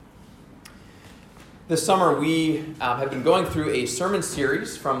This summer, we have been going through a sermon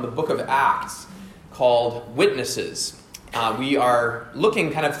series from the book of Acts called Witnesses. We are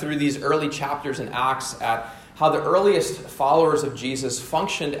looking kind of through these early chapters in Acts at how the earliest followers of Jesus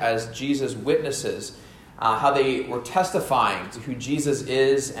functioned as Jesus' witnesses, how they were testifying to who Jesus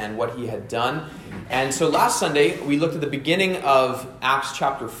is and what he had done. And so last Sunday, we looked at the beginning of Acts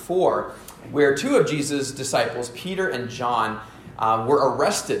chapter 4, where two of Jesus' disciples, Peter and John, were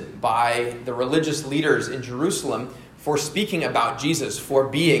arrested by the religious leaders in Jerusalem for speaking about Jesus, for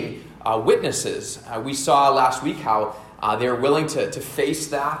being witnesses. We saw last week how they were willing to face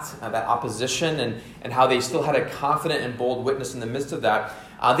that opposition and how they still had a confident and bold witness in the midst of that.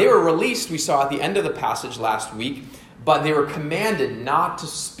 They were released, we saw at the end of the passage last week, but they were commanded not to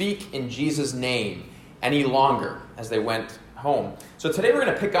speak in Jesus' name any longer as they went home. So today we're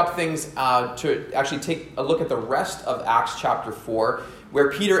going to pick up things to actually take a look at the rest of Acts chapter 4, where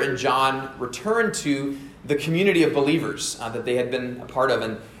Peter and John return to the community of believers that they had been a part of.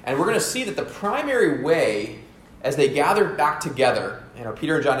 And we're going to see that the primary way, as they gather back together,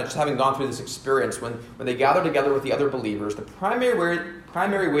 Peter and John, just having gone through this experience, when they gather together with the other believers, the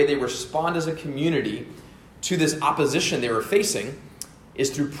primary way they respond as a community to this opposition they were facing is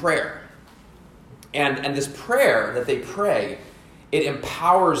through prayer. And this prayer that they pray, it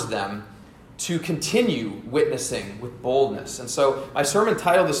empowers them to continue witnessing with boldness. And so my sermon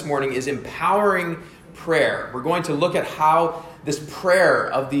title this morning is Empowering Prayer. We're going to look at how this prayer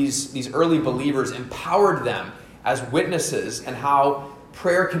of these early believers empowered them as witnesses and how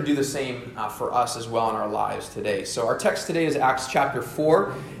prayer can do the same for us as well in our lives today. So our text today is Acts chapter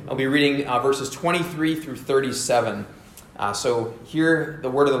 4. I'll be reading verses 23 through 37. So hear the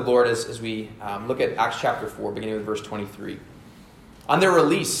word of the Lord as we look at Acts chapter 4, beginning with verse 23. On their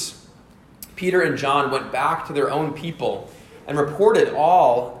release, Peter and John went back to their own people and reported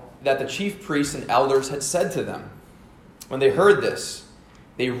all that the chief priests and elders had said to them. When they heard this,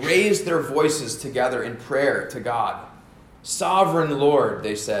 they raised their voices together in prayer to God. "Sovereign Lord,"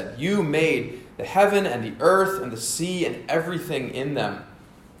 they said, "you made the heaven and the earth and the sea and everything in them.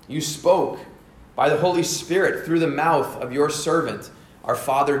 You spoke by the Holy Spirit through the mouth of your servant, our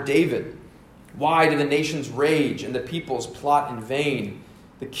father David. Why do the nations rage and the peoples plot in vain?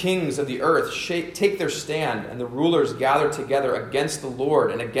 The kings of the earth take their stand, and the rulers gather together against the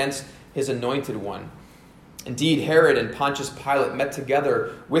Lord and against his anointed one. Indeed, Herod and Pontius Pilate met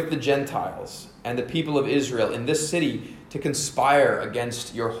together with the Gentiles and the people of Israel in this city to conspire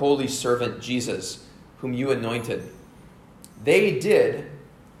against your holy servant Jesus, whom you anointed. They did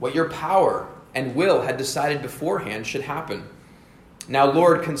what your power and will had decided beforehand should happen. Now,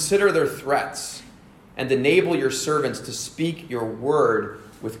 Lord, consider their threats and enable your servants to speak your word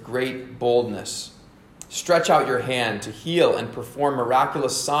with great boldness. Stretch out your hand to heal and perform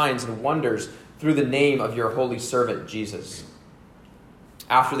miraculous signs and wonders through the name of your holy servant Jesus."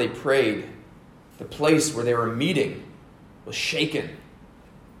 After they prayed, the place where they were meeting was shaken,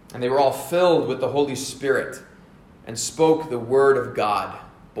 and they were all filled with the Holy Spirit and spoke the word of God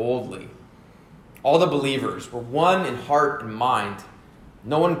boldly. All the believers were one in heart and mind.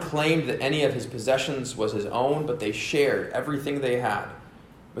 No one claimed that any of his possessions was his own, but they shared everything they had.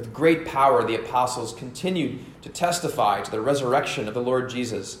 With great power, the apostles continued to testify to the resurrection of the Lord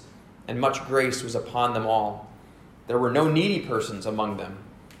Jesus, and much grace was upon them all. There were no needy persons among them,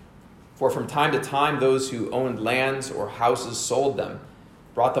 for from time to time those who owned lands or houses sold them,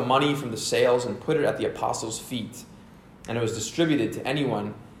 brought the money from the sales and put it at the apostles' feet, and it was distributed to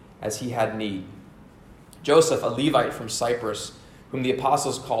anyone as he had need. Joseph, a Levite from Cyprus, whom the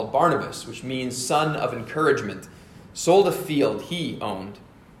apostles called Barnabas, which means son of encouragement, sold a field he owned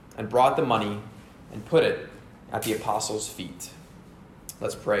and brought the money and put it at the apostles' feet.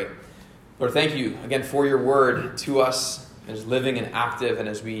 Let's pray. Lord, thank you again for your word to us as living and active. And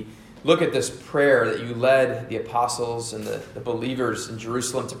as we look at this prayer that you led the apostles and the believers in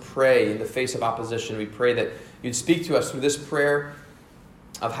Jerusalem to pray in the face of opposition, we pray that you'd speak to us through this prayer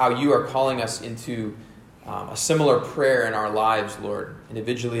of how you are calling us into a similar prayer in our lives, Lord,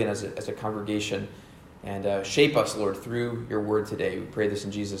 individually and as a congregation. And shape us, Lord, through your word today. We pray this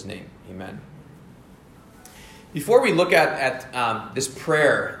in Jesus' name. Amen. Before we look at this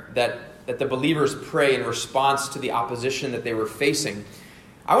prayer that the believers pray in response to the opposition that they were facing,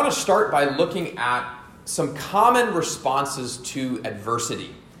 I want to start by looking at some common responses to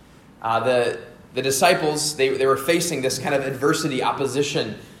adversity. The disciples, they were facing this kind of adversity,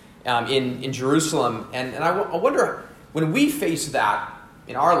 opposition in Jerusalem. And I wonder, when we face that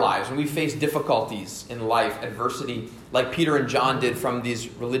in our lives, when we face difficulties in life, adversity, like Peter and John did from these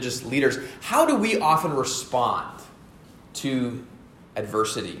religious leaders, how do we often respond to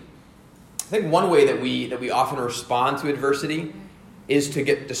adversity? think one way that we often respond to adversity is to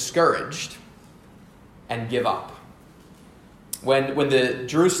get discouraged and give up. When the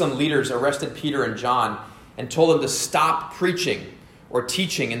Jerusalem leaders arrested Peter and John and told them to stop preaching or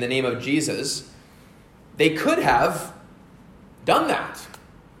teaching in the name of Jesus, they could have done that.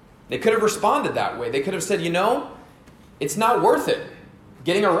 They could have responded that way. They could have said, it's not worth it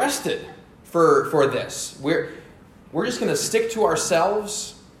getting arrested for this. We're just going to stick to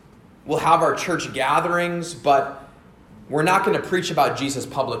ourselves. We'll have our church gatherings, but we're not going to preach about Jesus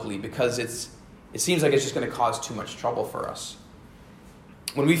publicly because it seems like it's just going to cause too much trouble for us.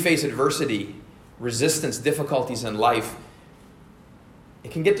 When we face adversity, resistance, difficulties in life,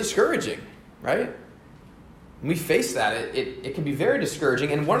 it can get discouraging, right? When we face that, it can be very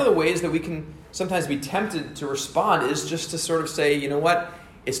discouraging. And one of the ways that we can sometimes be tempted to respond is just to sort of say, you know what,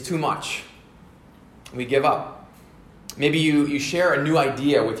 it's too much. We give up. Maybe you share a new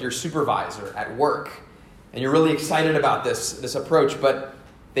idea with your supervisor at work, and you're really excited about this approach, but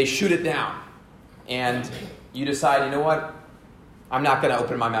they shoot it down. And you decide, you know what, I'm not going to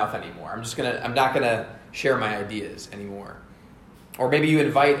open my mouth anymore. I'm not going to share my ideas anymore. Or maybe you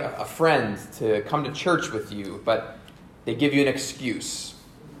invite a friend to come to church with you, but they give you an excuse.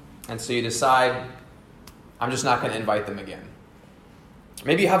 And so you decide, I'm just not going to invite them again.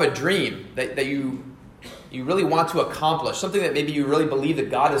 Maybe you have a dream that you really want to accomplish, something that maybe you really believe that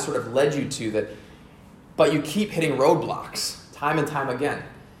God has sort of led you to, but you keep hitting roadblocks time and time again.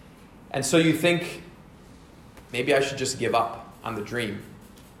 And so you think, maybe I should just give up on the dream.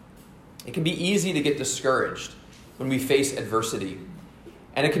 It can be easy to get discouraged when we face adversity.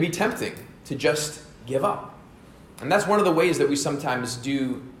 And it can be tempting to just give up. And that's one of the ways that we sometimes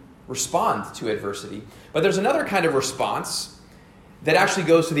do respond to adversity. But there's another kind of response that actually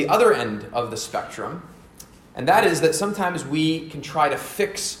goes to the other end of the spectrum. And that is that sometimes we can try to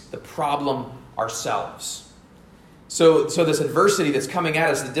fix the problem ourselves. So this adversity that's coming at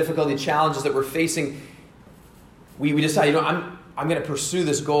us, the difficulty, challenges that we're facing, we decide, I'm going to pursue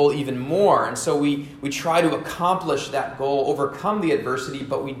this goal even more. And so we try to accomplish that goal, overcome the adversity,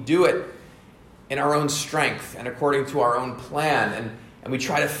 but we do it in our own strength and according to our own plan. And we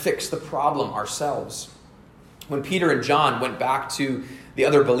try to fix the problem ourselves. When Peter and John went back to the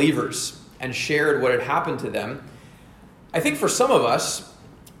other believers and shared what had happened to them, I think for some of us,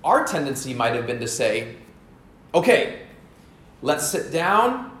 our tendency might have been to say, okay, let's sit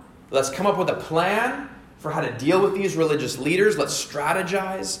down, let's come up with a plan for how to deal with these religious leaders. Let's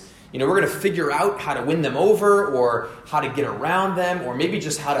strategize. We're going to figure out how to win them over or how to get around them or maybe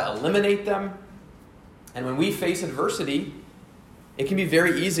just how to eliminate them. And when we face adversity, it can be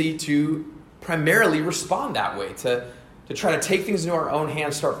very easy to primarily respond that way, to try to take things into our own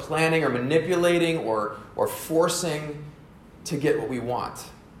hands, start planning or manipulating or forcing to get what we want.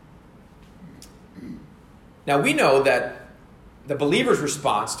 Now, we know that the believer's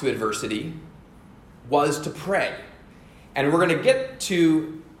response to adversity was to pray. And we're going to get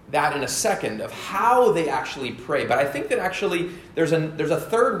to that in a second of how they actually pray. But I think that actually there's a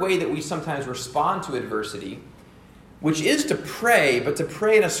third way that we sometimes respond to adversity, which is to pray, but to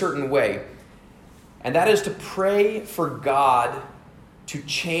pray in a certain way. And that is to pray for God to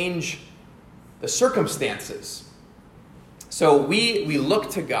change the circumstances. So we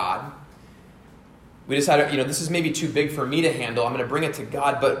look to God. We decided, this is maybe too big for me to handle. I'm going to bring it to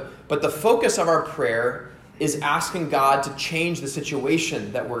God. But the focus of our prayer is asking God to change the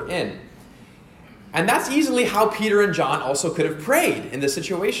situation that we're in. And that's easily how Peter and John also could have prayed in this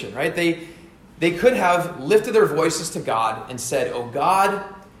situation, right? They could have lifted their voices to God and said, oh God,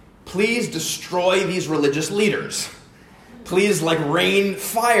 please destroy these religious leaders. Please rain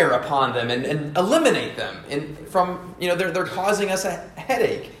fire upon them and eliminate them they're causing us a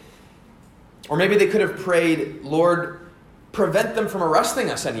headache. Or maybe they could have prayed, Lord, prevent them from arresting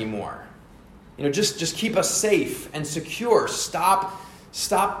us anymore. Just keep us safe and secure.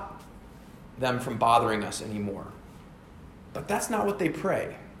 Stop them from bothering us anymore. But that's not what they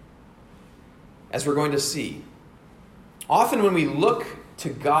pray, as we're going to see. Often when we look to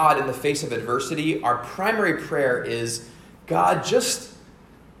God in the face of adversity, our primary prayer is, God, just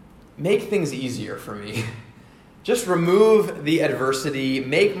make things easier for me. Just remove the adversity,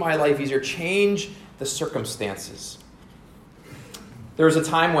 make my life easier, change the circumstances. There was a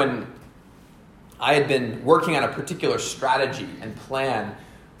time when I had been working on a particular strategy and plan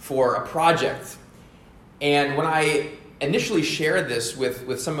for a project. And when I initially shared this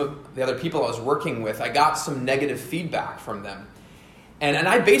with some of the other people I was working with, I got some negative feedback from them. And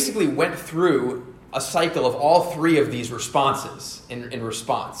I basically went through a cycle of all three of these responses in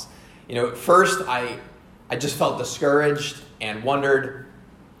response. First I just felt discouraged and wondered,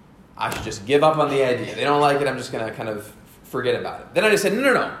 I should just give up on the idea. They don't like it, I'm just going to kind of forget about it. Then I just said,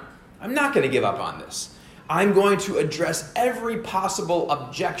 no. I'm not going to give up on this. I'm going to address every possible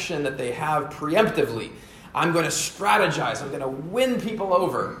objection that they have preemptively. I'm going to strategize. I'm going to win people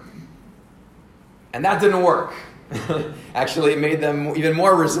over. And that didn't work. Actually, it made them even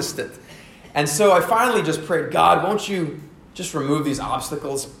more resistant. And so I finally just prayed, God, won't you just remove these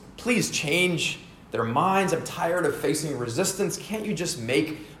obstacles? Please change their minds. I'm tired of facing resistance. Can't you just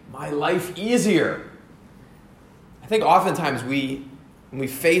make my life easier? I think oftentimes when we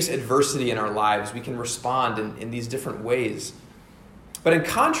face adversity in our lives, we can respond in these different ways. But in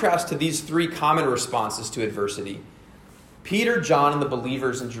contrast to these three common responses to adversity, Peter, John, and the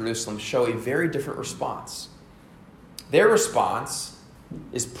believers in Jerusalem show a very different response. Their response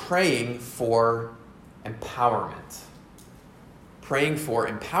is praying for empowerment. Praying for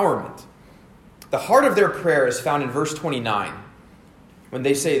empowerment. The heart of their prayer is found in verse 29, when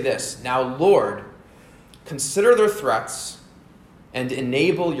they say this, "Now, Lord, consider their threats and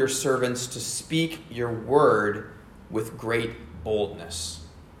enable your servants to speak your word with great boldness."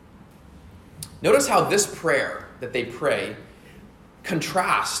 Notice how this prayer that they pray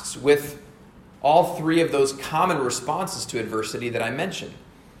contrasts with all three of those common responses to adversity that I mentioned.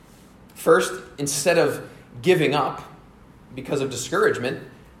 First, instead of giving up because of discouragement,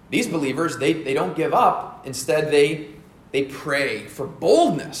 these believers, they don't give up. Instead, they pray for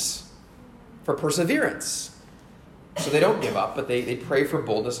boldness, for perseverance. So they don't give up, but they pray for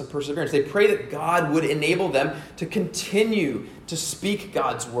boldness and perseverance. They pray that God would enable them to continue to speak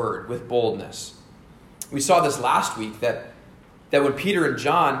God's word with boldness. We saw this last week that when Peter and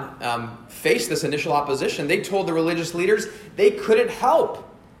John faced this initial opposition, they told the religious leaders they couldn't help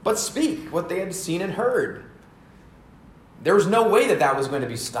but speak what they had seen and heard. There was no way that was going to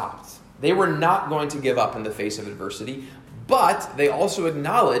be stopped. They were not going to give up in the face of adversity, but they also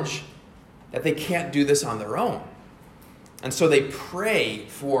acknowledge that they can't do this on their own. And so they pray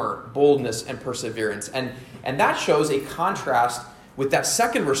for boldness and perseverance. And that shows a contrast with that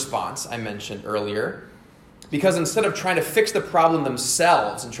second response I mentioned earlier, because instead of trying to fix the problem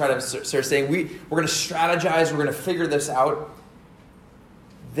themselves and try to start saying, we're going to strategize, we're going to figure this out,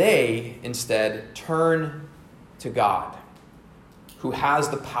 they instead turn to God, who has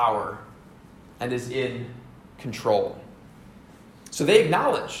the power and is in control. So they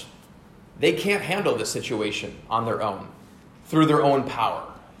acknowledge they can't handle this situation on their own, through their own power,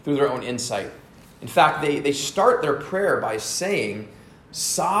 through their own insight. In fact, they start their prayer by saying,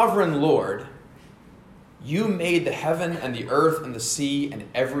 "Sovereign Lord, you made the heaven and the earth and the sea and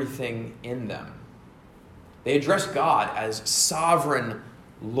everything in them." They address God as sovereign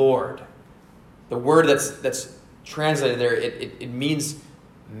Lord. The word that's translated there, it means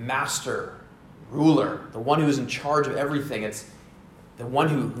master, ruler, the one who is in charge of everything. It's the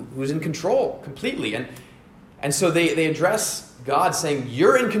one who's in control completely. And so they address God saying,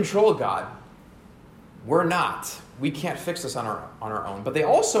 "You're in control, God. We're not. We can't fix this on our own." But they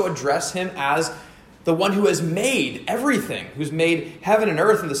also address him as the one who has made everything, who's made heaven and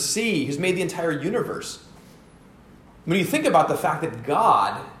earth and the sea, who's made the entire universe. When you think about the fact that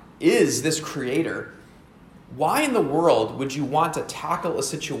God is this creator, why in the world would you want to tackle a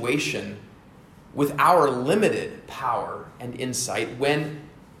situation with our limited power and insight when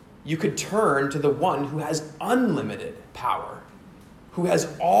you could turn to the one who has unlimited power, who has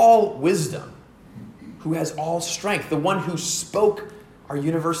all wisdom, who has all strength, the one who spoke our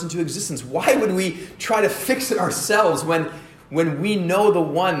universe into existence? Why would we try to fix it ourselves when we know the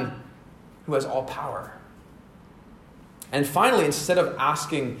one who has all power? And finally, instead of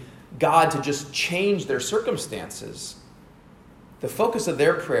asking God to just change their circumstances, the focus of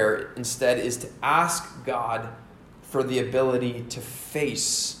their prayer instead is to ask God for the ability to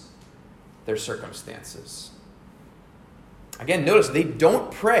face their circumstances. Again, notice they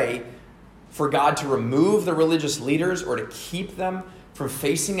don't pray for God to remove the religious leaders or to keep them from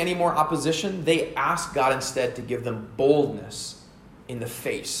facing any more opposition. They ask God instead to give them boldness in the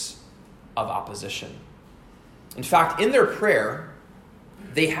face of opposition. In fact, in their prayer,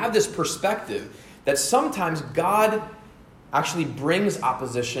 they have this perspective that sometimes God actually brings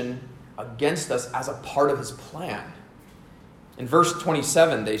opposition against us as a part of his plan. In verse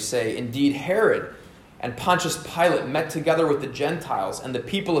 27, they say, "Indeed, Herod and Pontius Pilate met together with the Gentiles and the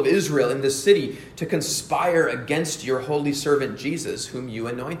people of Israel in this city to conspire against your holy servant Jesus, whom you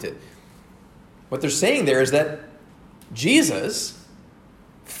anointed." What they're saying there is that Jesus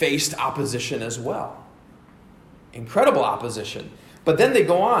faced opposition as well. Incredible opposition. But then they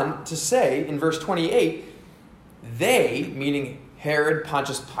go on to say in verse 28, they, meaning Herod,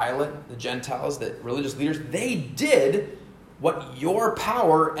 Pontius Pilate, the Gentiles, the religious leaders, they did what your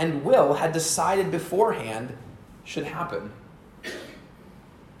power and will had decided beforehand should happen.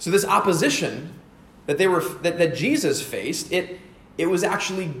 So this opposition that Jesus faced, it was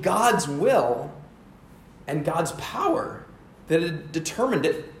actually God's will and God's power that had determined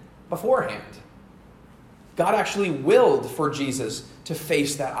it beforehand. God actually willed for Jesus to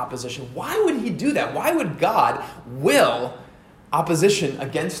face that opposition. Why would he do that? Why would God will opposition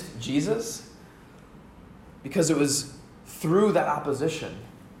against Jesus? Because it was through that opposition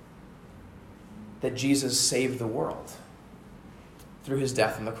that Jesus saved the world, through his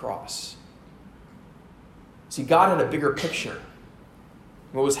death on the cross. See, God had a bigger picture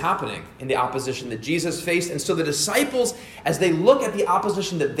of what was happening in the opposition that Jesus faced. And so the disciples, as they look at the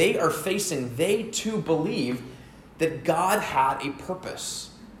opposition that they are facing, they too believe that God had a purpose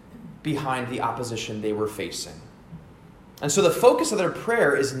behind the opposition they were facing. And so the focus of their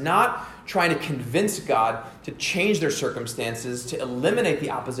prayer is not trying to convince God to change their circumstances, to eliminate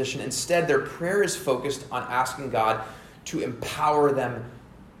the opposition. Instead, their prayer is focused on asking God to empower them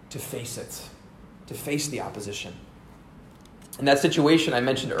to face it, to face the opposition. In that situation I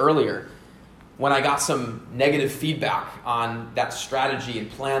mentioned earlier, when I got some negative feedback on that strategy and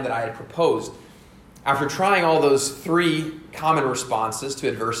plan that I had proposed, after trying all those 3 common responses to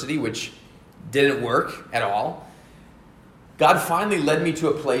adversity, which didn't work at all, God finally led me to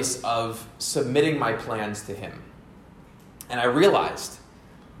a place of submitting my plans to him. And I realized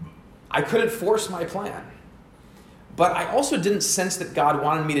I couldn't force my plan. But I also didn't sense that God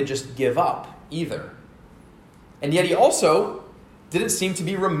wanted me to just give up either. And yet he also didn't seem to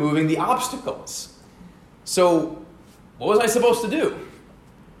be removing the obstacles. So what was I supposed to do?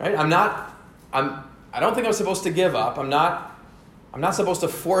 Right? I don't think I'm supposed to give up. I'm not supposed to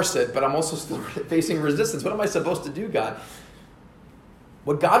force it, but I'm also still facing resistance. What am I supposed to do, God?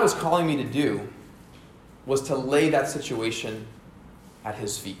 What God was calling me to do was to lay that situation at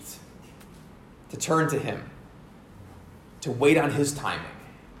his feet, to turn to him, to wait on his timing,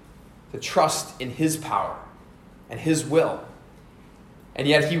 to trust in his power and his will. And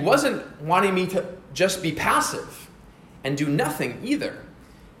yet he wasn't wanting me to just be passive and do nothing either.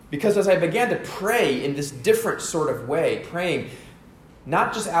 Because as I began to pray in this different sort of way, praying,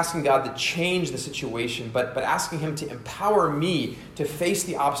 not just asking God to change the situation, but asking him to empower me to face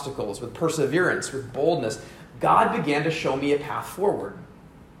the obstacles with perseverance, with boldness, God began to show me a path forward.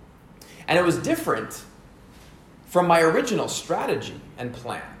 And it was different from my original strategy and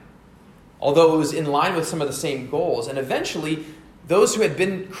plan, although it was in line with some of the same goals. And eventually, those who had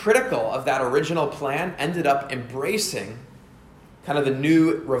been critical of that original plan ended up embracing kind of the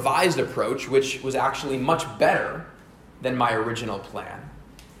new revised approach, which was actually much better than my original plan.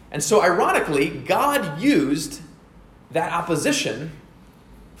 And so ironically, God used that opposition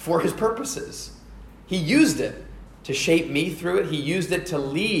for his purposes. He used it to shape me through it. He used it to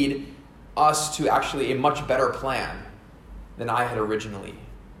lead us to actually a much better plan than I had originally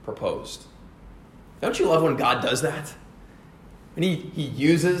proposed. Don't you love when God does that? When he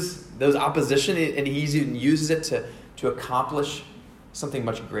uses those opposition and he even uses it to accomplish something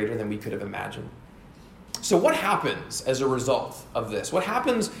much greater than we could have imagined. So what happens as a result of this? What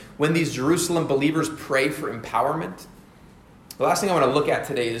happens when these Jerusalem believers pray for empowerment? The last thing I want to look at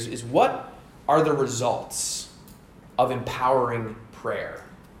today is what are the results of empowering prayer?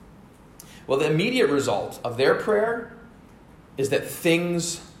 Well, the immediate result of their prayer is that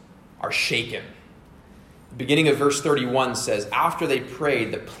things are shaken. The beginning of verse 31 says, after they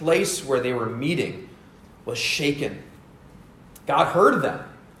prayed, the place where they were meeting was shaken. God heard them,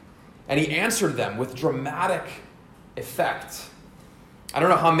 and he answered them with dramatic effect. I don't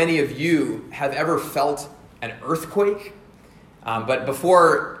know how many of you have ever felt an earthquake, but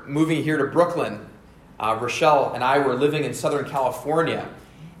before moving here to Brooklyn, Rochelle and I were living in Southern California,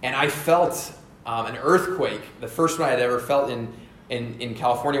 and I felt an earthquake, the first one I had ever felt in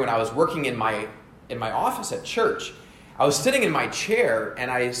California when I was working in my office at church. I was sitting in my chair,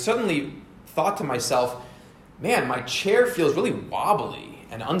 and I suddenly thought to myself, man, my chair feels really wobbly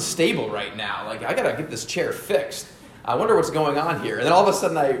and unstable right now. Like, I got to get this chair fixed. I wonder what's going on here. And then all of a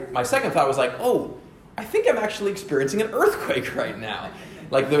sudden, my second thought was like, oh, I think I'm actually experiencing an earthquake right now.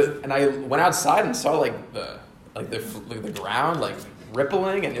 And I went outside and saw the ground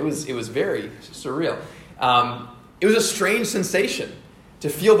rippling, and it was very surreal. It was a strange sensation to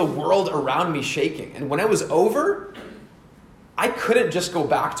feel the world around me shaking. And when it was over, I couldn't just go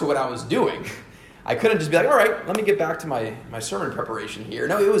back to what I was doing. I couldn't just be like, all right, let me get back to my sermon preparation here.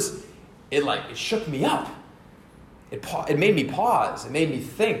 No, it shook me up. It made me pause. It made me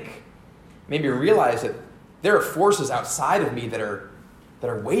think. It made me realize that there are forces outside of me that are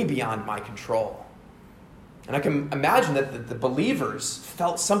way beyond my control. And I can imagine that the believers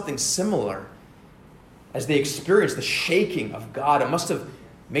felt something similar as they experienced the shaking of God. It must have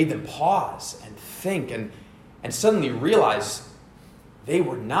made them pause and think and suddenly realize they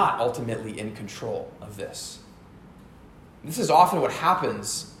were not ultimately in control of this. This is often what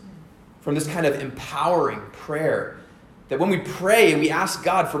happens from this kind of empowering prayer. That when we pray and we ask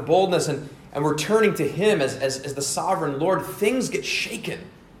God for boldness and we're turning to Him as the sovereign Lord, things get shaken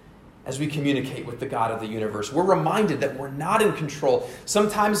as we communicate with the God of the universe. We're reminded that we're not in control.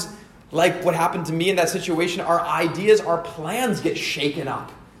 Sometimes, like what happened to me in that situation, our ideas, our plans get shaken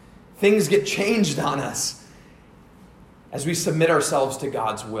up. Things get changed on us as we submit ourselves to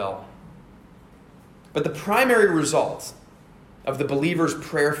God's will. But the primary result of the believer's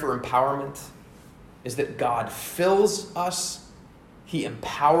prayer for empowerment is that God fills us, He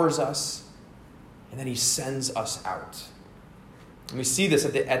empowers us, and then He sends us out. And we see this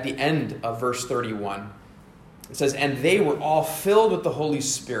at the end of verse 31. It says, "And they were all filled with the Holy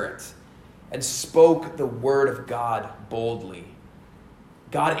Spirit and spoke the word of God boldly."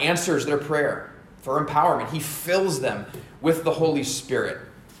 God answers their prayer for empowerment. He fills them with the Holy Spirit.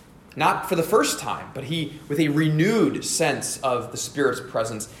 Not for the first time, but with a renewed sense of the Spirit's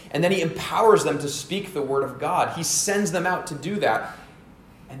presence. And then He empowers them to speak the word of God. He sends them out to do that,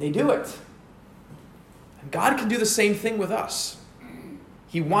 and they do it. And God can do the same thing with us.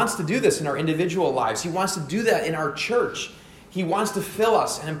 He wants to do this in our individual lives. He wants to do that in our church. He wants to fill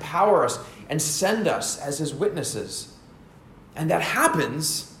us and empower us and send us as His witnesses. And that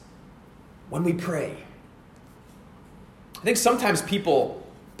happens when we pray. I think sometimes people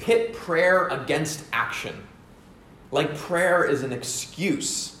pit prayer against action. Like prayer is an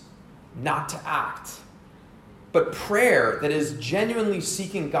excuse not to act. But prayer that is genuinely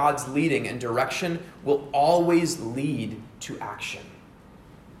seeking God's leading and direction will always lead to action.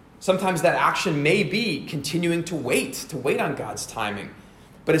 Sometimes that action may be continuing to wait on God's timing.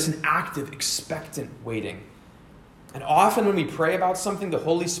 But it's an active, expectant waiting. And often when we pray about something, the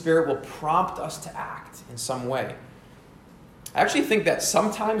Holy Spirit will prompt us to act in some way. I actually think that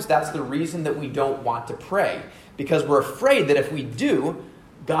sometimes that's the reason that we don't want to pray. Because we're afraid that if we do,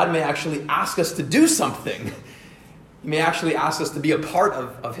 God may actually ask us to do something. He may actually ask us to be a part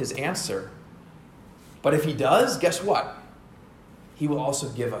of His answer. But if He does, guess what? He will also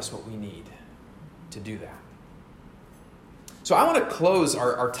give us what we need to do that. So I want to close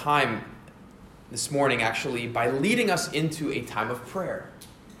our time this morning actually by leading us into a time of prayer.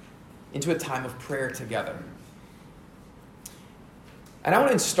 Into a time of prayer together. And I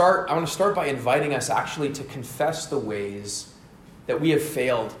want to start by inviting us actually to confess the ways that we have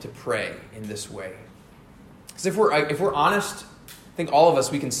failed to pray in this way. Because if we're honest, I think all of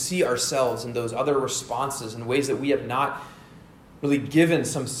us, we can see ourselves in those other responses in ways that we have not really given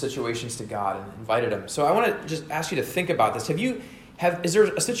some situations to God and invited Him. So I want to just ask you to think about this. Is there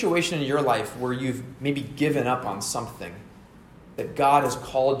a situation in your life where you've maybe given up on something that God has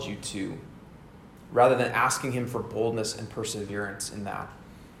called you to, rather than asking Him for boldness and perseverance in that?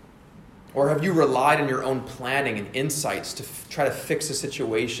 Or have you relied on your own planning and insights to try to fix a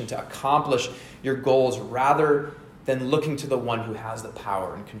situation, to accomplish your goals, rather than looking to the one who has the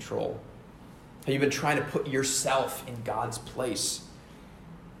power and control? Have you been trying to put yourself in God's place?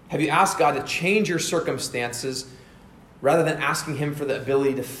 Have you asked God to change your circumstances rather than asking Him for the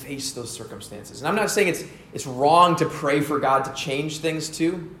ability to face those circumstances? And I'm not saying it's wrong to pray for God to change things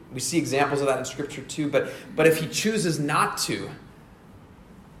too. We see examples of that in Scripture too. But if He chooses not to,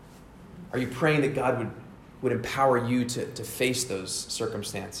 are you praying that God would empower you to face those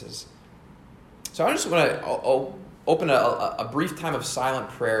circumstances? So I just want to open a brief time of silent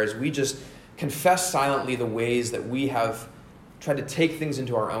prayer as we just confess silently the ways that we have tried to take things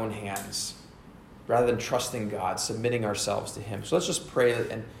into our own hands rather than trusting God, submitting ourselves to Him. So let's just pray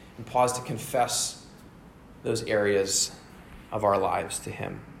and pause to confess those areas of our lives to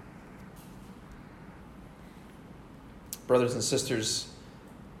Him. Brothers and sisters,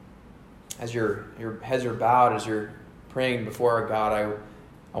 as your heads are bowed, as you're praying before our God,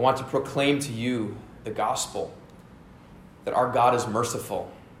 I want to proclaim to you the gospel, that our God is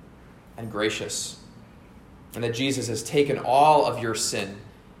merciful and gracious, and that Jesus has taken all of your sin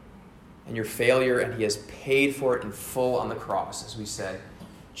and your failure, and He has paid for it in full on the cross. As we said,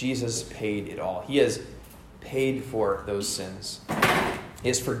 Jesus paid it all. He has paid for those sins. He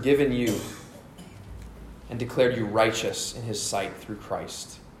has forgiven you and declared you righteous in His sight through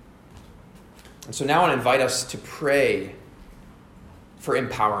Christ. And so now I want to invite us to pray for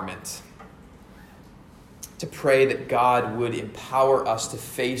empowerment. To pray that God would empower us to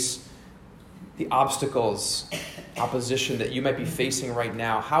face the obstacles opposition that you might be facing right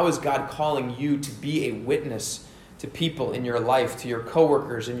now? How is God calling you to be a witness to people in your life, to your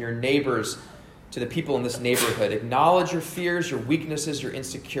coworkers and your neighbors, to the people in this neighborhood? Acknowledge your fears, your weaknesses, your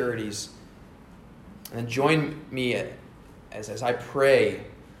insecurities. And then join me as I pray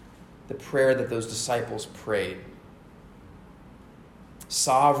the prayer that those disciples prayed.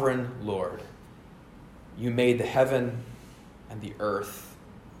 Sovereign Lord, you made the heaven and the earth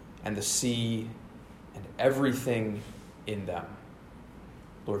and the sea and everything in them.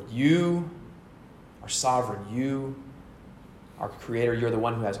 Lord, you are sovereign. You are creator. You're the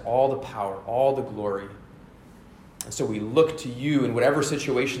one who has all the power, all the glory. And so we look to you in whatever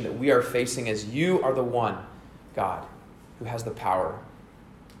situation that we are facing, as you are the one, God, who has the power.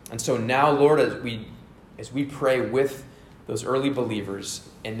 And so now, Lord, as we pray with those early believers,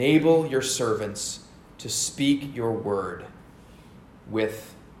 enable your servants to speak your word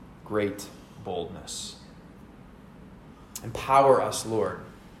with great boldness. Empower us, Lord,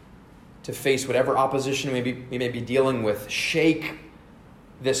 to face whatever opposition we may be dealing with. Shake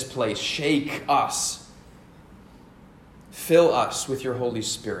this place. Shake us. Fill us with your Holy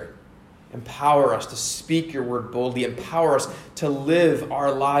Spirit. Empower us to speak your word boldly. Empower us to live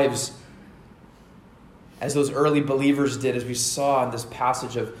our lives as those early believers did, as we saw in this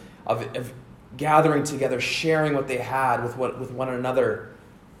passage of gathering together, sharing what they had with one another,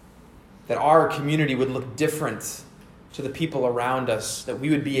 that our community would look different to the people around us, that we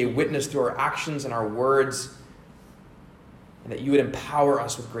would be a witness through our actions and our words, and that you would empower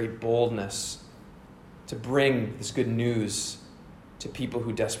us with great boldness to bring this good news to people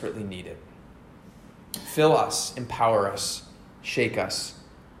who desperately need it. Fill us, empower us, shake us,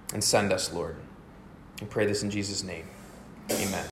 and send us, Lord. We pray this in Jesus' name. Amen.